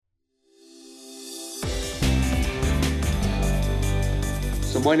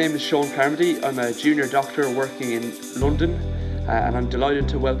My name is Sean Carmody. I'm a junior doctor working in London, and I'm delighted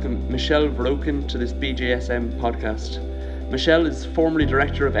to welcome Michelle Verroken to this BJSM podcast. Michelle is formerly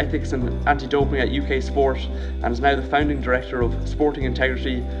Director of Ethics and Anti-Doping at UK Sport and is now the founding Director of Sporting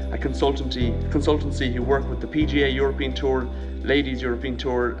Integrity, a consultancy who work with the PGA European Tour, Ladies European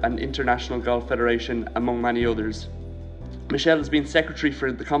Tour and International Golf Federation, among many others. Michelle has been Secretary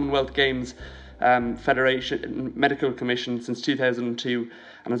for the Commonwealth Games Federation Medical Commission since 2002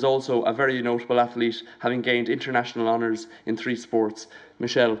 and is also a very notable athlete, having gained international honours in 3 sports.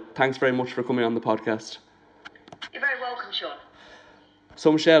 Michelle, thanks very much for coming on the podcast. You're very welcome, Sean.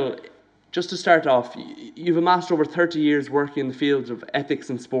 So Michelle, just to start off, you've amassed over 30 years working in the field of ethics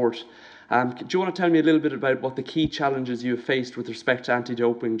in sport. Do you want to tell me a little bit about what the key challenges you have faced with respect to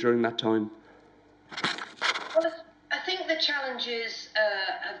anti-doping during that time? Well, I think the challenges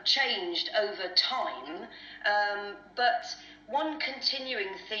have changed over time, but one continuing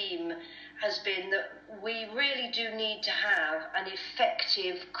theme has been that we really do need to have an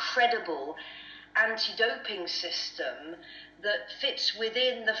effective, credible anti-doping system that fits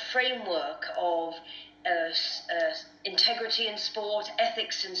within the framework of integrity in sport,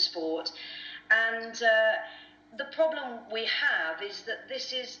 ethics in sport, and the problem we have is that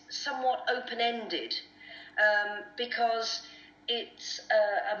this is somewhat open-ended because it's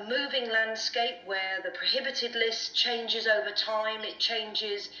a moving landscape where the prohibited list changes over time. It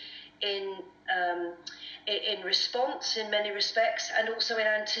changes in response in many respects, and also in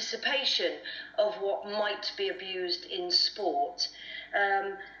anticipation of what might be abused in sport.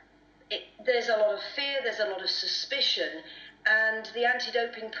 There's a lot of fear, there's a lot of suspicion, and the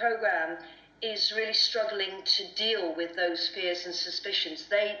anti-doping programme is really struggling to deal with those fears and suspicions.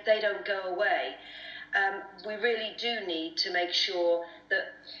 They don't go away. We really do need to make sure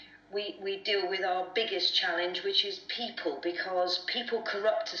that we deal with our biggest challenge, which is people, because people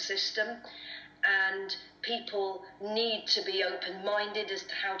corrupt a system and people need to be open-minded as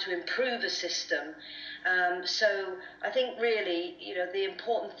to how to improve a system. So I think really, the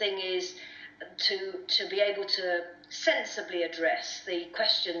important thing is to be able to sensibly address the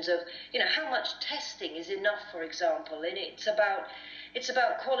questions of, how much testing is enough, for example. And it's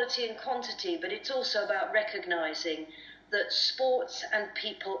about quality and quantity, but it's also about recognising that sports and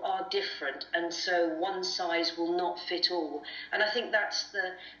people are different, and so one size will not fit all. And I think that's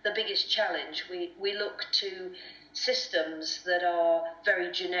the biggest challenge. We look to systems that are very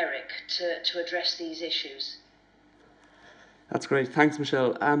generic to address these issues. That's great. Thanks,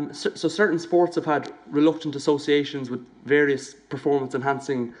 Michelle. So certain sports have had reluctant associations with various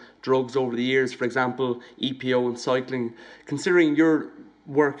performance-enhancing drugs over the years, for example, EPO and cycling. Considering your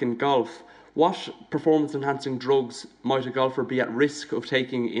work in golf, what performance-enhancing drugs might a golfer be at risk of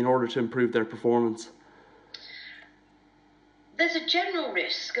taking in order to improve their performance? There's a general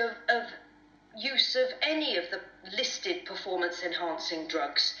risk of use of any of the listed performance-enhancing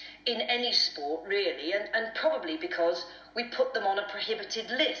drugs in any sport, really, and probably because we put them on a prohibited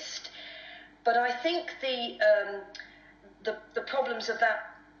list. But I think the problems of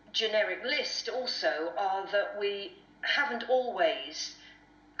that generic list also are that we haven't always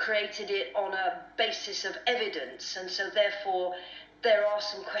created it on a basis of evidence, and so therefore there are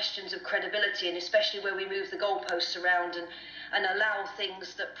some questions of credibility, and especially where we move the goalposts around and allow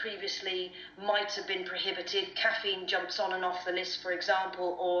things that previously might have been prohibited. Caffeine jumps on and off the list, for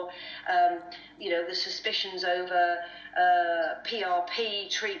example, or the suspicions over PRP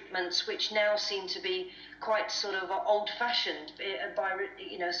treatments, which now seem to be quite sort of old-fashioned by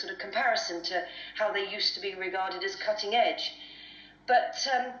sort of comparison to how they used to be regarded as cutting edge. But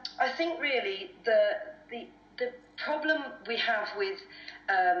I think really the problem we have with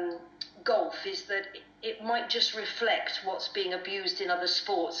golf is that it might just reflect what's being abused in other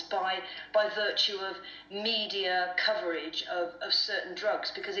sports by virtue of media coverage of certain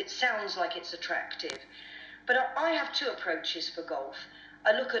drugs, because it sounds like it's attractive. But I have 2 approaches for golf.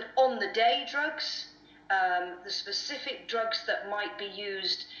 I look at on-the-day drugs, the specific drugs that might be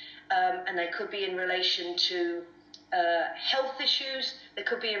used, and they could be in relation to health issues, they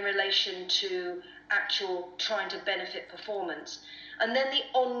could be in relation to actual trying to benefit performance. And then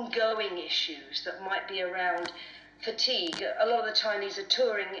the ongoing issues that might be around fatigue. A lot of the time these are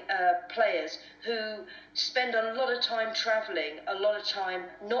touring players who spend a lot of time travelling, a lot of time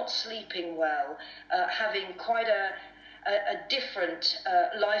not sleeping well, having quite a different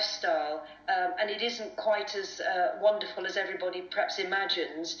lifestyle, and it isn't quite as wonderful as everybody perhaps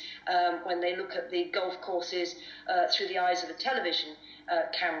imagines when they look at the golf courses through the eyes of a television.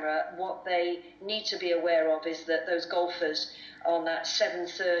 camera. What they need to be aware of is that those golfers on that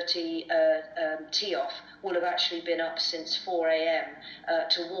 7:30 tee off will have actually been up since 4 a.m.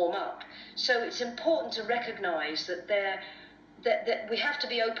 To warm up. So it's important to recognise that that we have to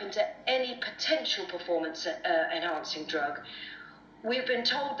be open to any potential performance enhancing drug. We've been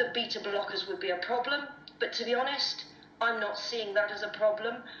told that beta blockers would be a problem, but to be honest, I'm not seeing that as a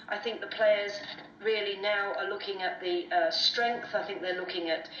problem. I think the players really now are looking at the strength. I think they're looking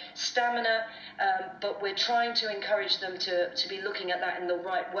at stamina, but we're trying to encourage them to be looking at that in the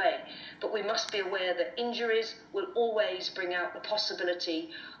right way. But we must be aware that injuries will always bring out the possibility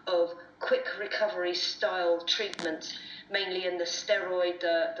of quick recovery style treatment, mainly in the steroid,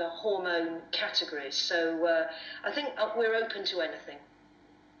 the hormone categories. So I think we're open to anything.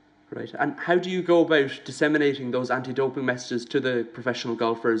 Right. And how do you go about disseminating those anti-doping messages to the professional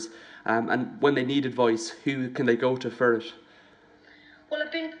golfers? And when they need advice, who can they go to for it? Well,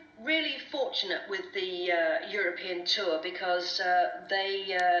 I've been really fortunate with the European Tour because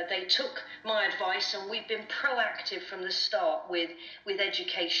they took my advice, and we've been proactive from the start with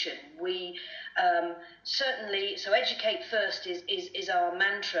education. We certainly, so educate first is our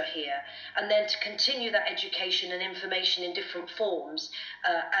mantra here, and then to continue that education and information in different forms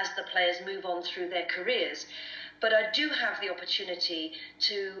as the players move on through their careers. But I do have the opportunity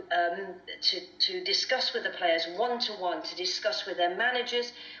to discuss with the players one-to-one, to discuss with their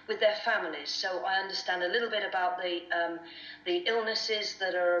managers, with their families. So I understand a little bit about the illnesses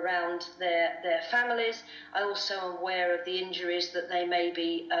that are around their families. I also am aware of the injuries that they may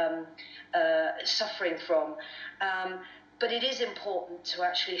be suffering from. But it is important to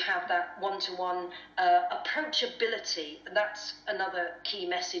actually have that one-to-one approachability. And that's another key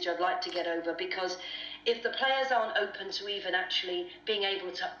message I'd like to get over, because if the players aren't open to even actually being able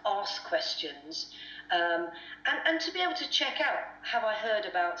to ask questions and to be able to check out, have I heard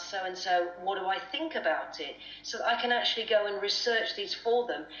about so-and-so, what do I think about it, so that I can actually go and research these for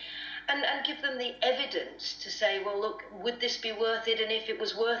them and give them the evidence to say, well, look, would this be worth it? And if it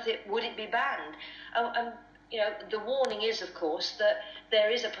was worth it, would it be banned? You know, the warning is, of course, that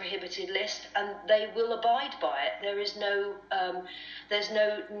there is a prohibited list, and they will abide by it. There is there's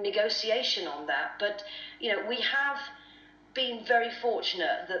no negotiation on that. But you know, we have been very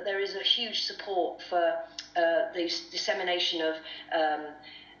fortunate that there is a huge support for the dissemination of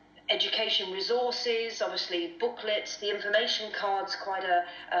education resources, obviously booklets. The information card's quite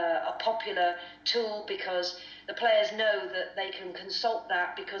a popular tool, because the players know that they can consult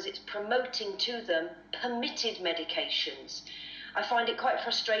that because it's promoting to them permitted medications. I find it quite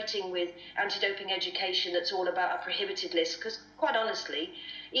frustrating with anti-doping education that's all about a prohibited list, because quite honestly,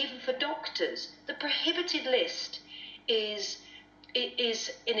 even for doctors, the prohibited list is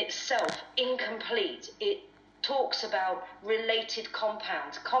in itself incomplete. It talks about related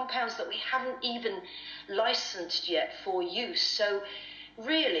compounds that we haven't even licensed yet for use. So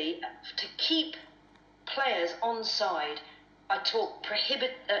really, to keep players on side, I talk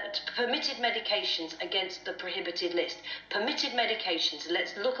permitted medications against the prohibited list. Permitted medications,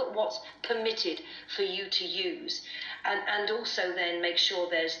 let's look at what's permitted for you to use. And also then make sure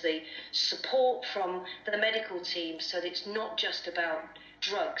there's the support from the medical team, so that it's not just about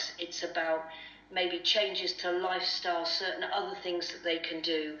drugs, it's about maybe changes to lifestyle, certain other things that they can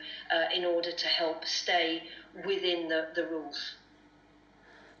do in order to help stay within the rules.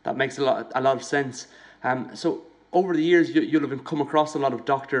 That makes a lot of sense. So over the years, you'll have come across a lot of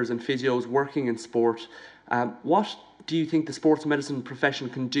doctors and physios working in sport. What do you think the sports medicine profession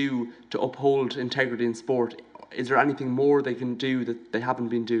can do to uphold integrity in sport? Is there anything more they can do that they haven't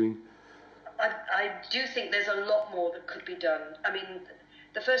been doing? I do think there's a lot more that could be done. I mean,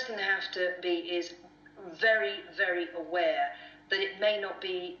 the first thing they have to be is very, very aware that it may not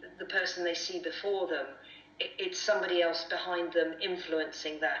be the person they see before them. It's somebody else behind them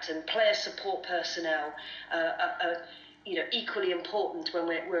influencing that, and player support personnel are equally important when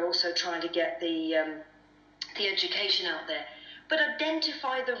we're also trying to get the education out there. But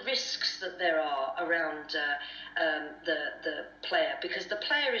identify the risks that there are around the player, because the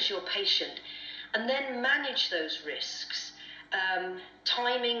player is your patient, and then manage those risks.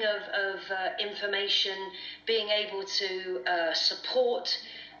 Timing of information, being able to support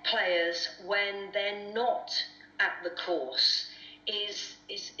players when they're not at the course is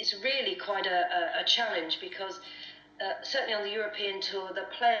really quite a challenge, because certainly on the European Tour, the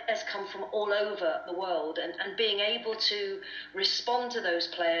players come from all over the world, and being able to respond to those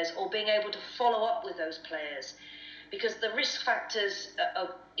players, or being able to follow up with those players, because the risk factors of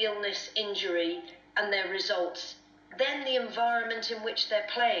illness, injury, and their results then the environment in which they're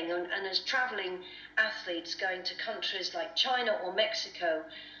playing, and as travelling athletes going to countries like China or Mexico,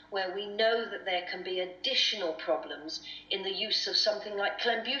 where we know that there can be additional problems in the use of something like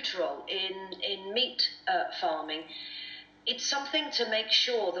clenbuterol in meat farming, it's something to make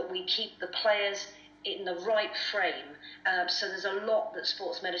sure that we keep the players in the right frame. So there's a lot that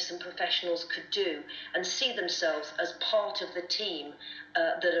sports medicine professionals could do and see themselves as part of the team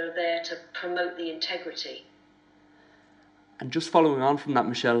that are there to promote the integrity. And just following on from that,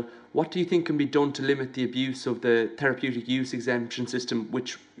 Michelle, what do you think can be done to limit the abuse of the therapeutic use exemption system,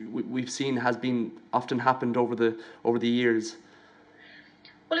 which we've seen has been often happened over the years?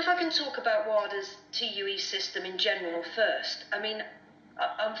 Well, if I can talk about WADA's TUE system in general first, I mean,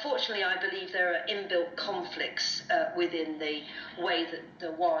 unfortunately, I believe there are inbuilt conflicts within the way that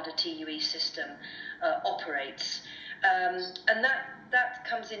the WADA TUE system operates, and that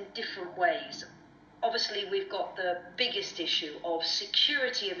comes in different ways. Obviously, we've got the biggest issue of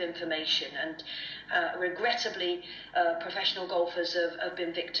security of information, and regrettably, professional golfers have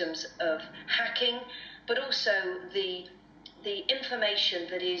been victims of hacking, but also the information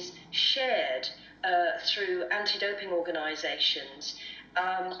that is shared through anti-doping organisations,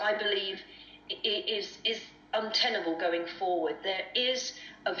 I believe, is untenable going forward. There is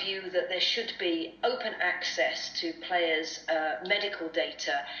a view that there should be open access to players' medical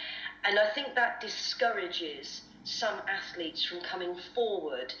data, and I think that discourages some athletes from coming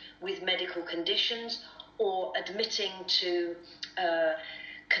forward with medical conditions or admitting to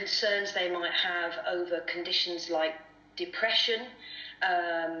concerns they might have over conditions like depression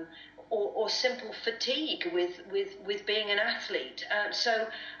or simple fatigue with being an athlete. So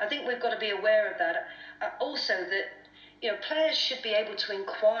I think we've got to be aware of that. Also that players should be able to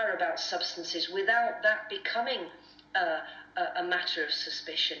inquire about substances without that becoming a matter of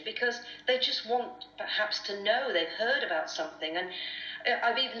suspicion, because they just want perhaps to know, they've heard about something. And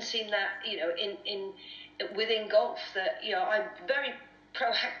I've even seen that in within golf, that I'm very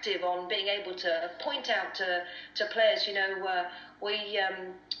proactive on being able to point out to players,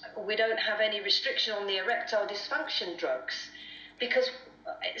 we don't have any restriction on the erectile dysfunction drugs, because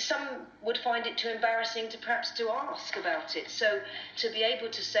some would find it too embarrassing to perhaps to ask about it. So to be able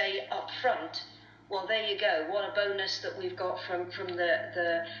to say up front, well, there you go, what a bonus that we've got from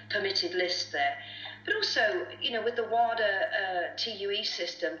the permitted list there. But also, with the WADA TUE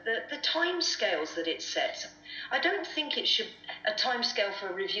system, the time scales that it sets, I don't think it should, a time scale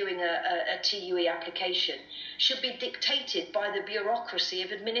for reviewing a TUE application should be dictated by the bureaucracy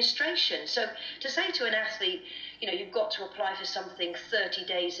of administration. So to say to an athlete, you've got to apply for something 30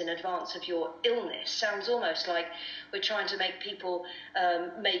 days in advance of your illness sounds almost like we're trying to make people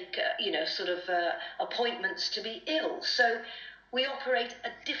make appointments to be ill. So we operate a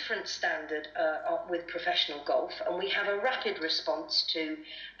different standard with professional golf, and we have a rapid response to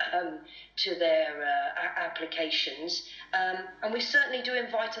their applications. And we certainly do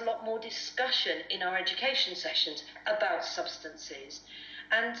invite a lot more discussion in our education sessions about substances.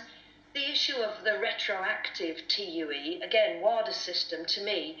 And the issue of the retroactive TUE, again, WADA system, to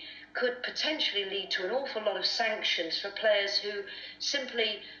me, could potentially lead to an awful lot of sanctions for players who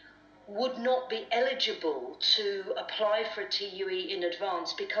simply would not be eligible to apply for a TUE in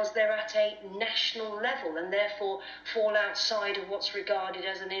advance because they're at a national level and therefore fall outside of what's regarded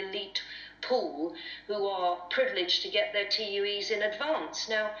as an elite pool who are privileged to get their TUEs in advance.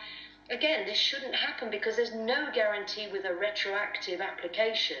 Now, again, this shouldn't happen because there's no guarantee with a retroactive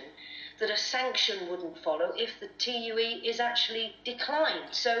application that a sanction wouldn't follow if the TUE is actually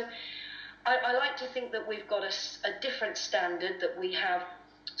declined. So I like to think that we've got a different standard, that we have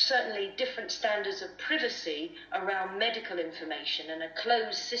certainly different standards of privacy around medical information and a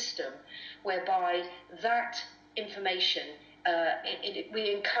closed system whereby that information,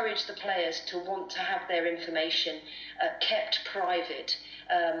 we encourage the players to want to have their information kept private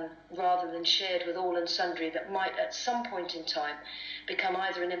rather than shared with all and sundry that might at some point in time become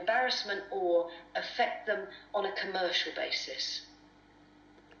either an embarrassment or affect them on a commercial basis.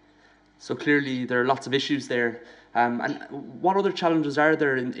 So clearly there are lots of issues there. And what other challenges are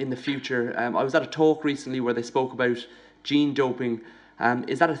there in the future? I was at a talk recently where they spoke about gene doping.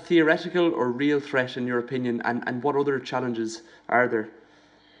 Is that a theoretical or real threat in your opinion? And what other challenges are there?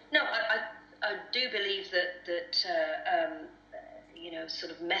 No, I do believe that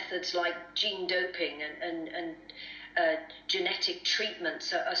sort of methods like gene doping and genetic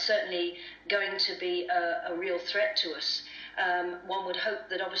treatments are certainly going to be a real threat to us. One would hope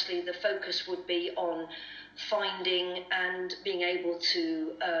that obviously the focus would be on finding and being able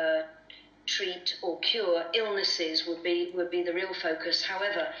to treat or cure illnesses would be the real focus.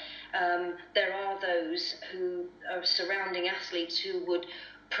 However, there are those who are surrounding athletes who would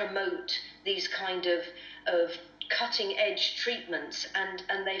promote these kind of cutting edge treatments,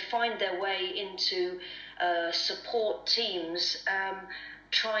 and they find their way into support teams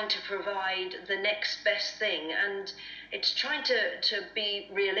trying to provide the next best thing. And it's trying to be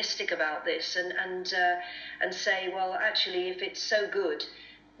realistic about this and say, well, actually, if it's so good,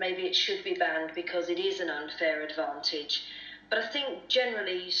 maybe it should be banned because it is an unfair advantage. But I think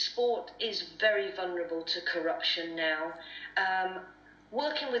generally sport is very vulnerable to corruption now.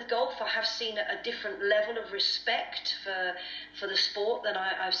 Working with golf, I have seen a different level of respect for the sport than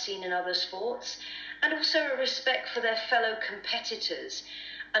I've seen in other sports, and also a respect for their fellow competitors.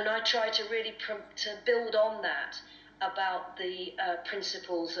 And I try to really to build on that about the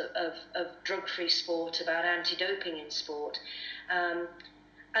principles of drug-free sport, about anti-doping in sport. And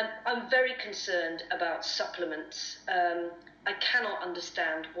I'm very concerned about supplements. I cannot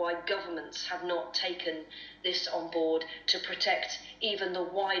understand why governments have not taken this on board to protect even the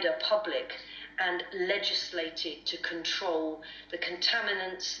wider public and legislated to control the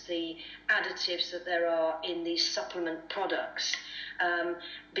contaminants, the additives that there are in these supplement products,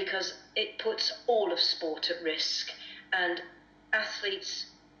 because it puts all of sport at risk. And athletes,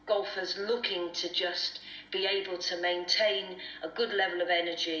 golfers looking to just be able to maintain a good level of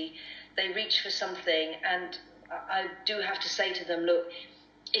energy, they reach for something, and I do have to say to them, look,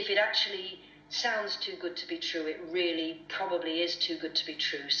 if it actually sounds too good to be true, it really probably is too good to be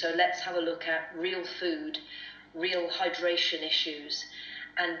true. So let's have a look at real food, real hydration issues,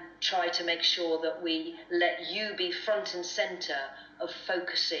 and try to make sure that we let you be front and centre of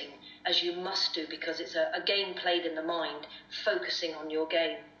focusing, as you must do, because it's a game played in the mind, focusing on your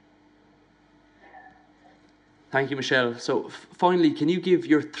game. Thank you, Michelle. So finally, can you give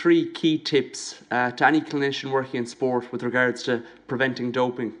your 3 key tips to any clinician working in sport with regards to preventing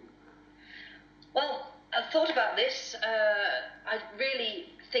doping? Well, I've thought about this. I really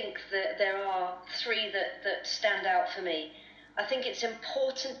think that there are 3 that stand out for me. I think it's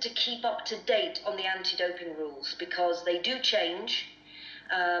important to keep up to date on the anti-doping rules because they do change,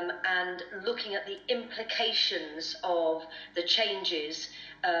 and looking at the implications of the changes.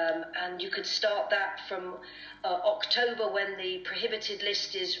 And you could start that from October when the prohibited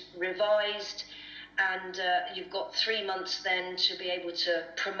list is revised, and you've got 3 months then to be able to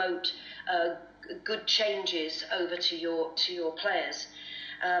promote good changes over to your players.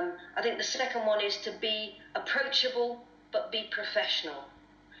 I think the second one is to be approachable but be professional.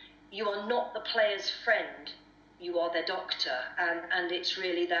 You are not the player's friend, you are their doctor, and it's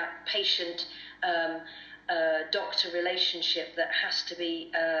really that patient doctor relationship that has to be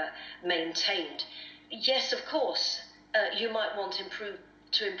maintained. Yes, of course, you might want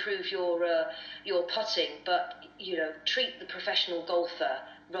to improve your putting, but treat the professional golfer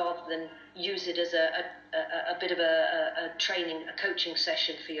rather than use it as a bit of a coaching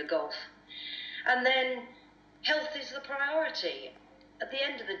session for your golf. And then health is the priority. At the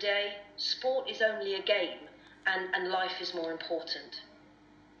end of the day, sport is only a game, and life is more important.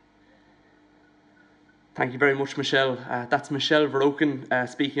 Thank you very much, Michelle. That's Michelle Verroken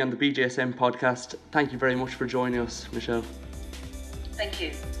speaking on the BJSM podcast. Thank you very much for joining us, Michelle. Thank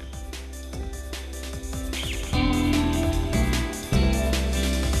you.